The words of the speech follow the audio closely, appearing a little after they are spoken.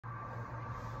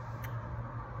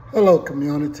Hello,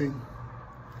 community.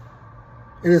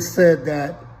 It is said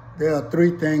that there are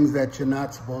three things that you're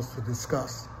not supposed to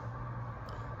discuss: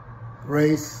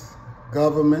 race,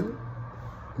 government,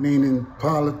 meaning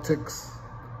politics,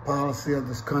 policy of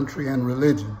this country, and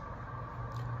religion.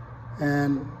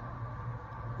 And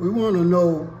we want to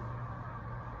know,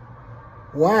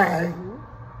 why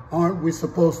aren't we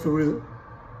supposed to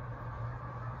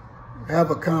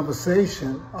have a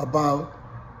conversation about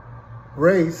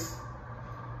race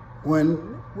when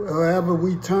wherever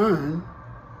we turn,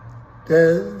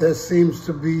 there seems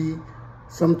to be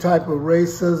some type of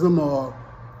racism or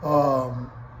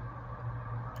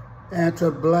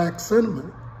anti-black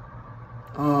sentiment.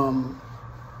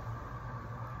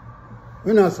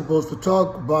 We're not supposed to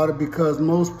talk about it because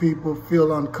most people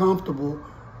feel uncomfortable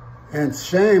and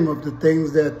shame of the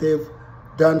things that they've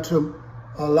done to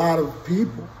a lot of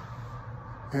people,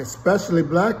 especially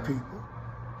black people.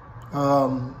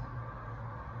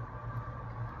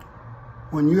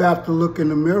 When you have to look in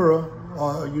the mirror,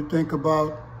 or you think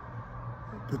about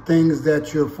the things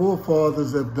that your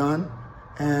forefathers have done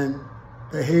and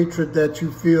the hatred that you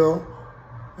feel,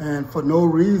 and for no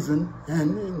reason,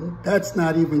 and that's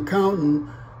not even counting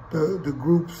the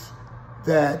groups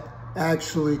that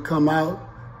actually come out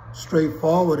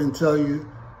straightforward and tell you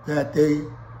that they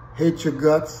hate your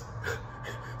guts,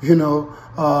 you know.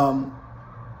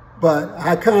 But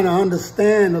I kind of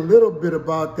understand a little bit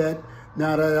about that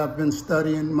now that I've been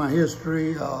studying my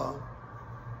history.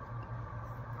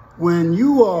 When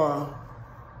you are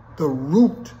the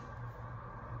root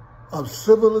of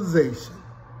civilization,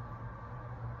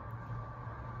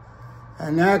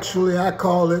 and actually I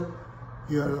call it,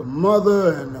 you're the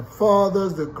mother and the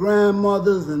fathers, the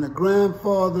grandmothers and the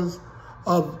grandfathers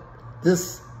of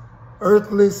this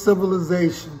earthly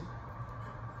civilization,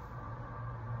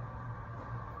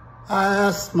 I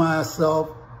asked myself,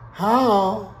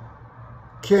 how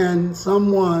can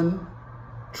someone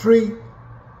treat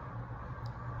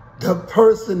the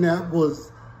person that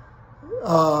was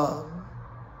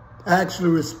actually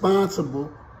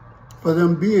responsible for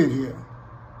them being here?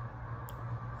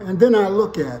 And then I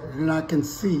look at it and I can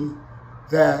see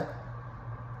that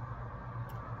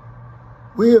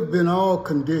we have been all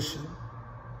conditioned.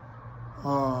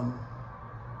 You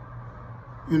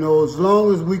know, as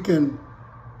long as we can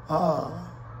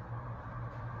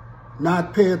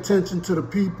not pay attention to the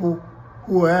people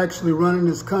who are actually running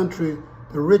this country,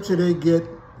 the richer they get.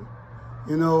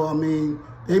 You know, I mean,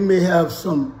 they may have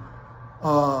some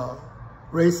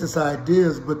racist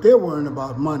ideas, but they're worrying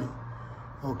about money,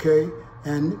 okay?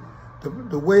 And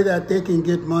the way that they can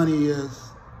get money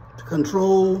is to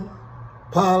control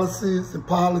policies and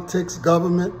politics,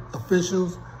 government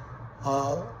officials,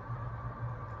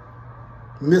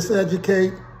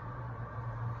 miseducate,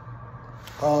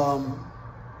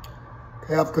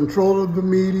 have control of the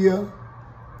media,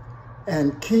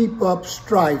 and keep up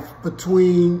strife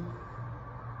between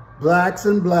blacks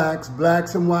and blacks,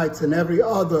 blacks and whites, and every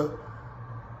other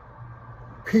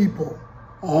people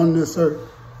on this earth.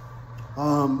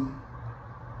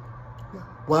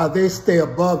 While they stay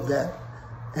above that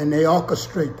and they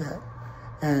orchestrate that,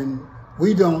 and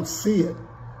we don't see it.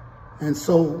 And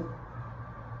so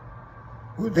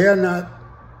they're not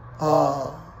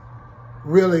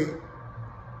really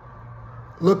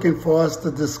looking for us to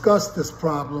discuss this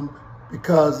problem,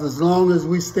 because as long as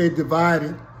we stay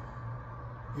divided,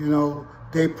 you know,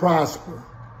 they prosper.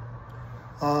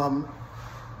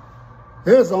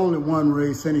 There's only one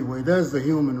race anyway. There's the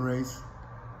human race.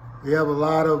 We have a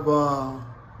lot of,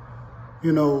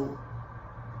 you know,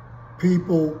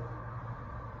 people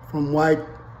from white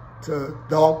to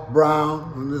dark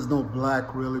brown, and there's no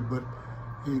black really, but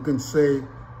you can say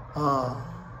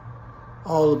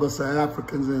all of us are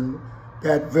Africans, and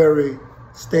that very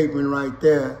statement right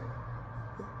there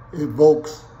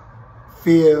evokes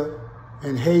fear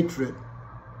and hatred,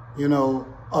 you know,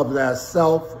 of that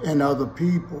self and other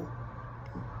people.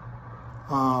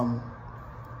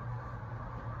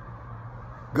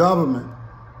 Government.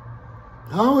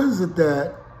 How is it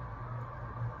that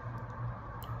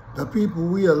the people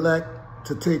we elect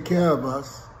to take care of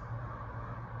us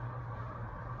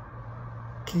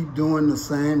keep doing the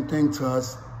same thing to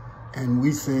us and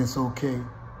we say it's okay?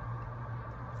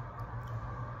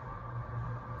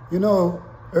 You know,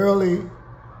 early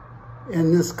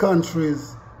in this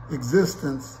country's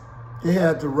existence, they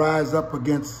had to rise up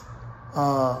against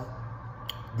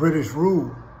British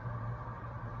rule.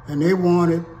 And they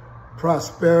wanted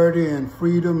prosperity and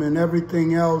freedom and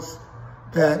everything else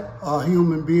that a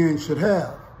human being should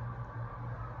have.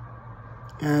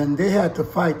 And they had to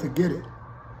fight to get it.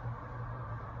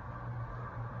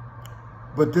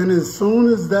 But then as soon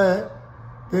as that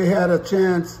they had a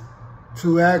chance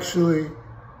to actually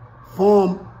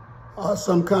form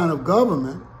some kind of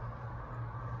government,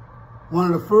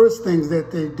 one of the first things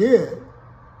that they did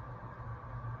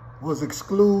was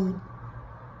exclude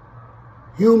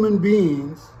human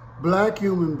beings, black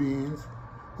human beings,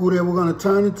 who they were going to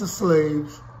turn into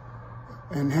slaves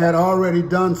and had already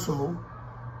done so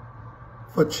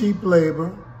for cheap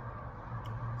labor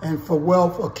and for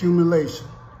wealth accumulation.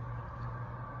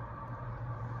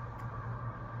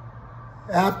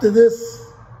 After this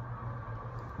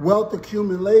wealth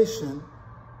accumulation,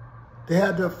 they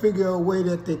had to figure a way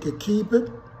that they could keep it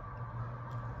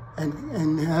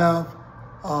and have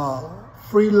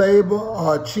free labor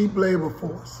or a cheap labor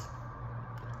force.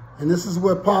 And this is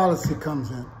where policy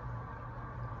comes in,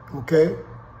 okay?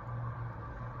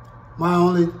 My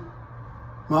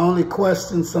only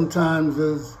question sometimes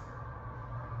is,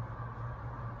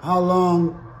 how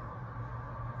long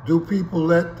do people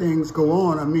let things go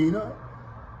on? I mean,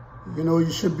 you know,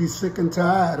 you should be sick and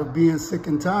tired of being sick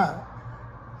and tired.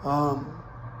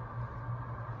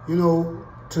 You know,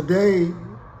 today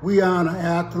we honor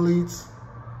athletes,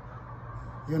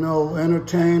 you know,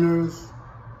 entertainers,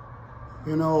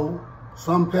 you know,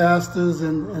 some pastors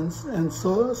and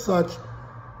so such,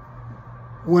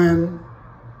 when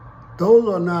those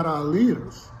are not our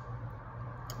leaders.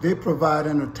 They provide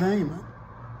entertainment.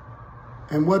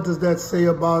 And what does that say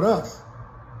about us?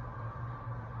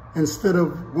 Instead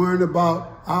of worrying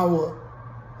about our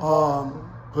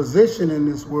position in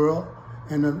this world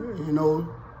and, you know,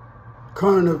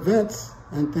 current events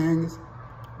and things,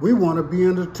 we want to be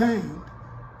entertained.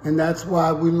 And that's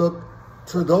why we look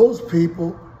to those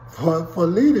people for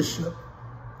leadership.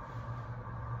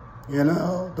 You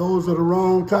know, those are the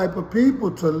wrong type of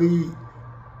people to lead,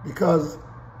 because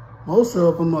most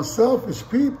of them are selfish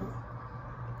people.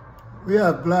 We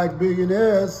have black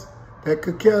billionaires that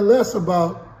could care less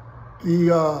about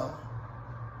the,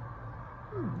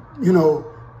 you know,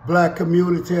 black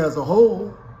community as a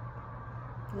whole,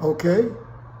 okay?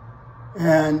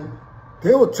 And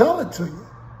they will tell it to you,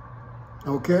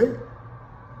 okay?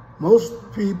 Most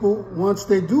people, once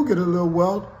they do get a little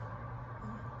wealth,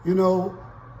 you know,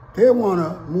 they want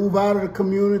to move out of the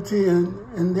community,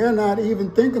 and they're not even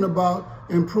thinking about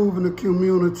improving the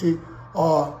community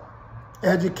or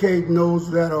educating those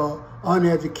that are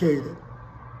uneducated.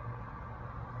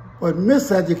 But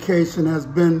miseducation has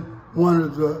been one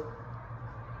of the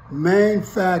main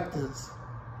factors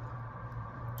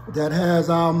that has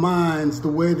our minds the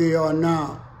way they are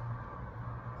now.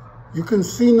 You can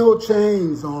see no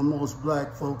change on most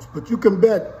black folks, but you can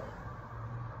bet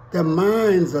their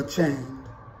minds are changed.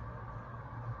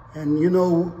 And, you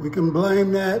know, we can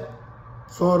blame that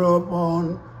sort of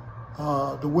on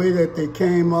the way that they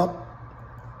came up,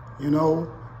 you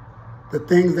know, the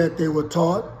things that they were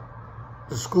taught,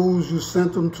 the schools you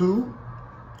sent them to.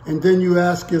 And then you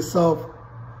ask yourself,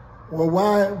 well,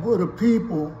 why would a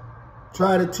people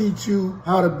try to teach you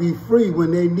how to be free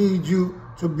when they need you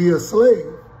to be a slave?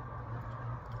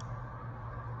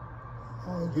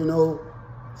 You know,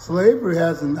 slavery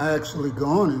hasn't actually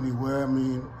gone anywhere. I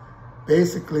mean,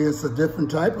 basically, it's a different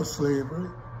type of slavery.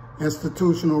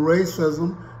 Institutional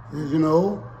racism, you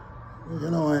know,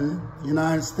 in the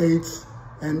United States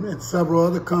and several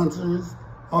other countries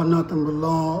are nothing but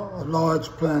large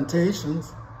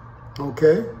plantations,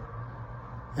 okay?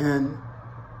 And,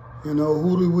 you know,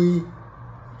 who do we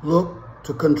look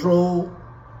to control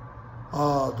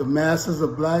the masses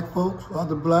of black folks? Well,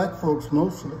 the black folks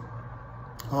mostly.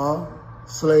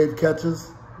 Slave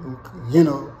catchers, you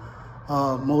know,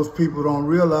 most people don't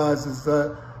realize is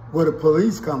that where the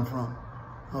police come from,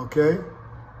 okay?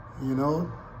 You know,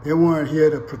 they weren't here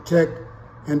to protect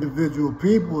individual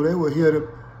people. They were here to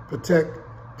protect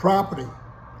property,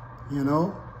 you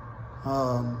know?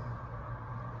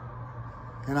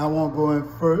 And I won't go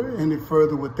any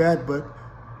further with that, but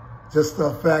just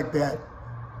the fact that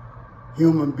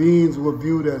human beings were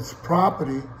viewed as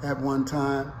property at one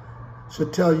time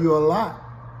should tell you a lot.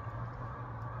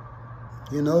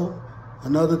 You know,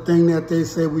 another thing that they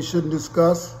say we shouldn't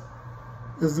discuss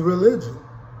is the religion.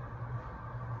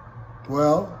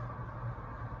 Well,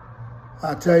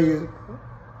 I tell you,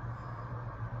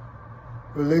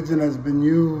 religion has been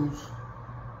used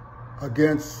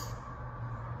against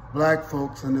black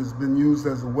folks and has been used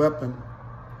as a weapon.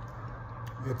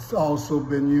 It's also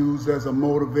been used as a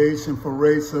motivation for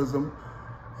racism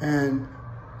and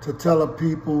to tell a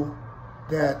people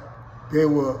that they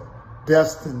were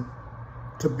destined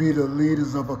to be the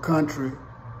leaders of a country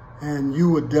and you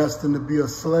were destined to be a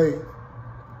slave.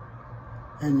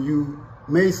 And you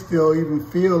may still even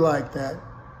feel like that,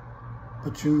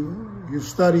 but you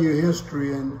study your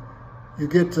history and you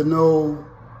get to know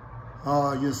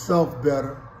yourself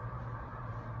better.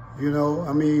 You know,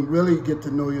 I mean, really get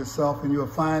to know yourself, and you'll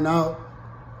find out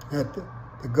that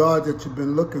the God that you've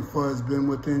been looking for has been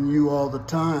within you all the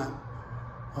time.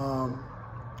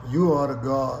 You are the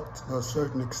God to a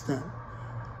certain extent,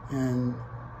 and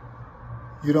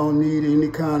you don't need any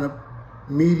kind of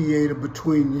mediator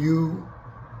between you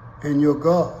and your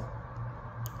God.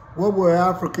 What were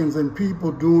Africans and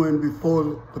people doing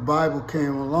before the Bible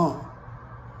came along?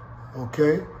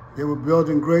 Okay? They were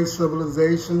building great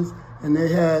civilizations, and they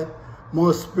had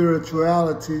more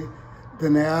spirituality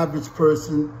than the average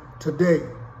person today.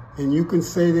 And you can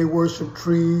say they worship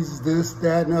trees, this,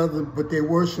 that, and other, but they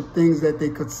worship things that they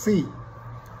could see.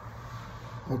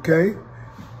 Okay?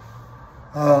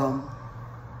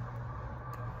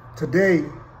 Today,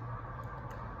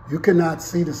 you cannot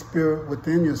see the spirit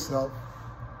within yourself,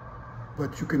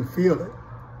 but you can feel it.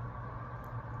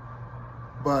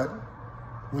 But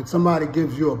when somebody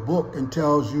gives you a book and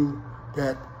tells you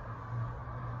that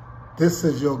this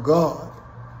is your God,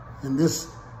 and this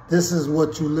is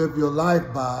what you live your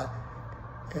life by,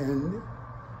 and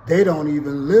they don't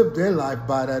even live their life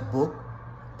by that book.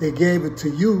 They gave it to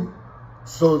you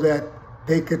so that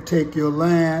they could take your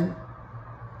land,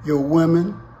 your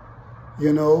women,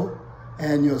 you know,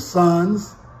 and your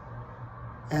sons,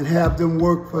 and have them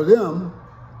work for them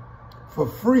for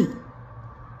free,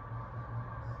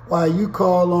 while you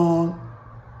call on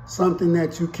something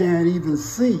that you can't even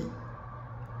see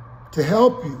to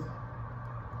help you.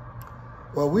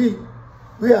 Well, we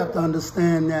have to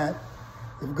understand that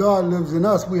if God lives in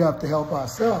us, we have to help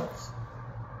ourselves.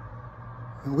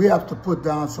 And we have to put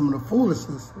down some of the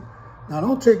foolishness. Now,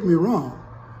 don't take me wrong.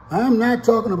 I am not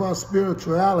talking about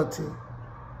spirituality,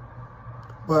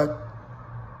 but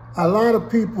a lot of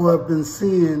people have been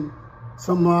seeing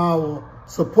some of our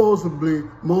supposedly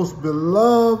most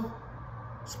beloved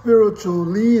spiritual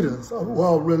leaders,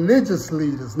 well, religious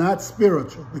leaders, not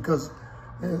spiritual, because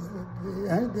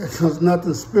there's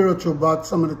nothing spiritual about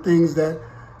some of the things that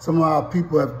some of our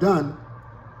people have done,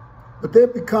 but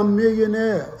they've become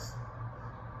millionaires,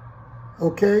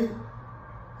 okay?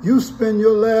 You spend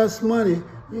your last money,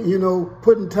 you know,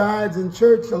 putting tithes in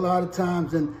church a lot of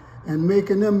times and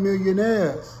making them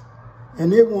millionaires,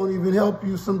 and they won't even help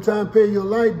you sometimes pay your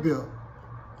light bill.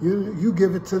 You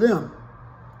give it to them.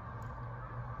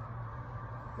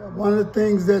 One of the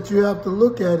things that you have to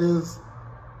look at is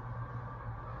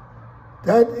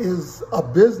that is a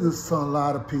business to a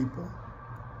lot of people,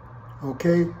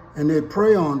 okay? And they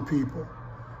prey on people.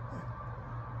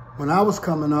 When I was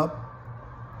coming up,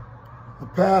 a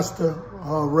pastor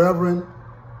or a reverend,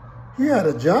 he had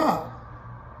a job.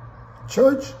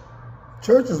 Church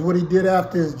is what he did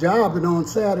after his job and on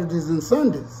Saturdays and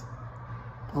Sundays,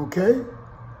 okay?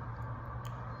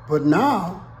 But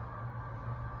now,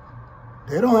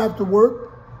 they don't have to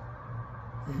work.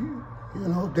 You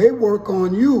know, they work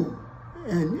on you,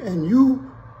 and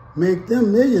you make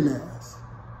them millionaires.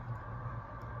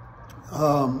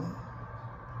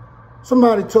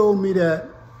 Somebody told me that,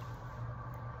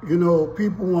 you know,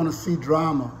 people want to see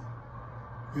drama.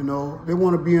 You know, they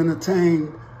want to be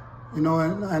entertained. You know,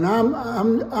 and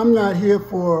I'm not here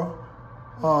for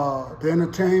the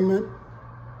entertainment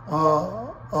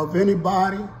of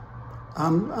anybody.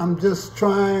 I'm just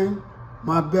trying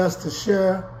my best to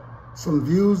share some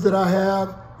views that I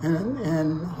have,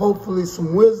 and hopefully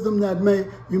some wisdom that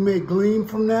you may glean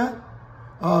from that.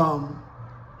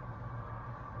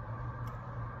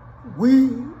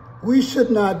 We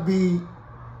should not be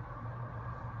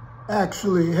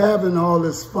actually having all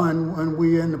this fun when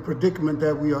we're in the predicament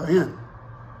that we are in.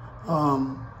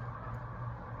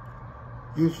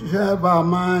 You should have our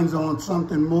minds on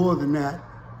something more than that.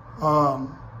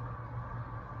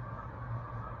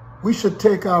 We should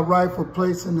take our rightful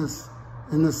place in this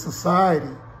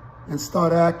society and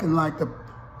start acting like the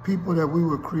people that we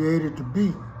were created to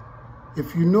be.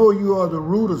 If you know you are the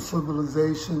root of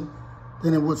civilization,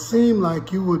 then it would seem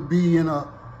like you would be in a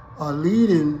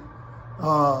leading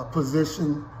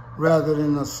position rather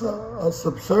than a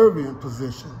subservient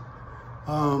position.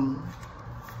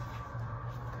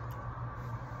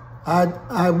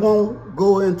 I won't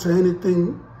go into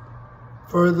anything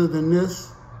further than this.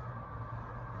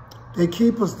 They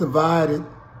keep us divided,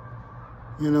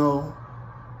 you know,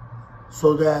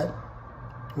 so that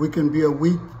we can be a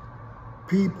weak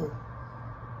people.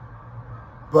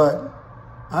 But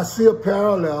I see a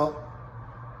parallel.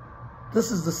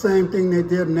 This is the same thing they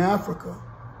did in Africa.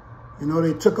 You know,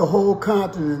 they took a whole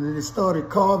continent and they started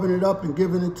carving it up and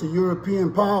giving it to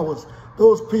European powers.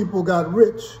 Those people got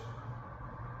rich.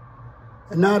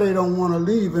 And now they don't want to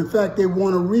leave. In fact, they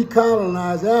want to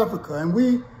recolonize Africa. And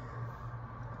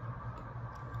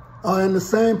are in the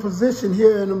same position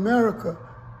here in America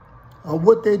of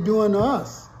what they're doing to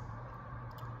us.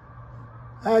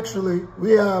 Actually,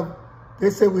 they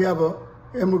say we have an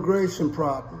immigration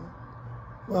problem.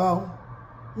 Well,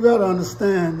 you got to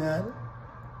understand that,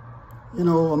 you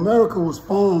know, America was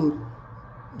formed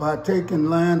by taking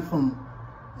land from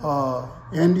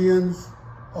Indians,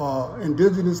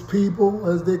 indigenous people,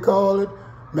 as they call it,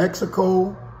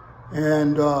 Mexico,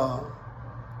 and,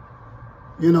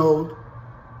 you know,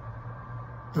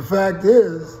 the fact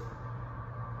is,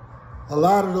 a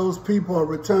lot of those people are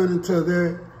returning to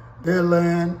their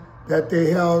land that they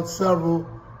held several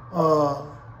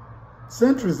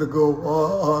centuries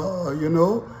ago, you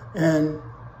know, and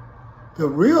the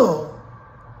real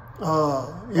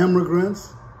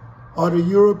immigrants are the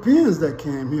Europeans that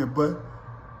came here, but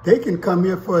they can come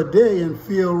here for a day and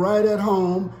feel right at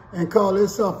home and call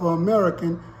themselves an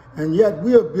American, and yet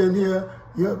we have been here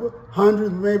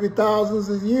hundreds, maybe thousands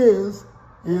of years,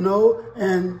 you know,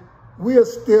 and we are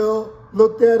still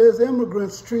looked at as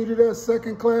immigrants, treated as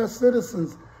second-class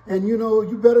citizens. And, you know,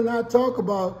 you better not talk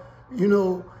about, you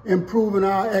know, improving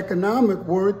our economic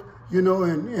worth, you know,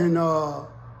 and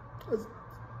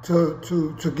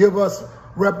to give us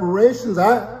reparations.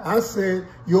 I said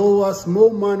you owe us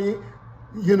more money,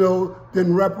 you know,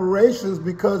 than reparations,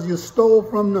 because you stole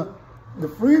from the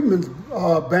Freedmen's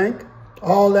Bank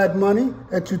all that money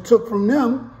that you took from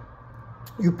them.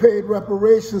 You paid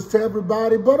reparations to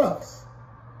everybody but us.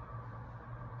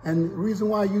 And the reason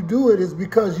why you do it is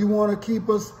because you want to keep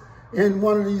us in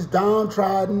one of these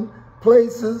downtrodden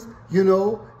places, you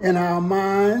know, in our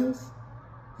minds,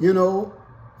 you know,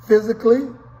 physically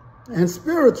and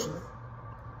spiritually.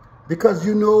 Because,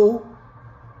 you know,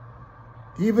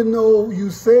 even though you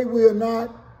say we are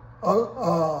not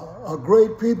a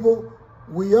great people,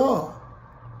 we are.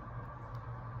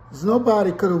 Because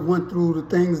nobody could have went through the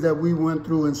things that we went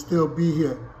through and still be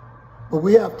here. But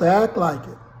we have to act like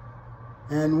it.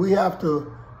 And we have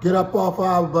to get up off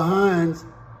our behinds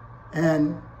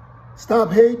and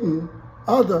stop hating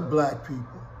other black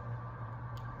people.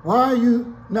 Why are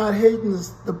you not hating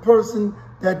the person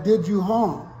that did you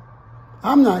harm?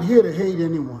 I'm not here to hate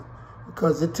anyone,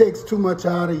 because it takes too much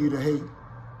out of you to hate,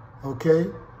 okay?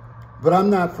 But I'm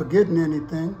not forgetting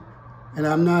anything, and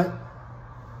I'm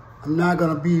not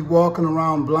going to be walking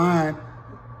around blind,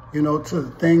 you know, to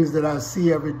the things that I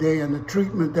see every day and the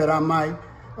treatment that I might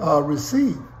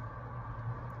receive.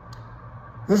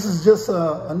 This is just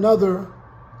another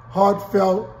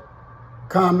heartfelt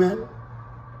comment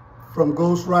from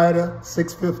Ghostwriter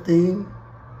 615.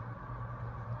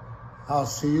 I'll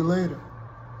see you later.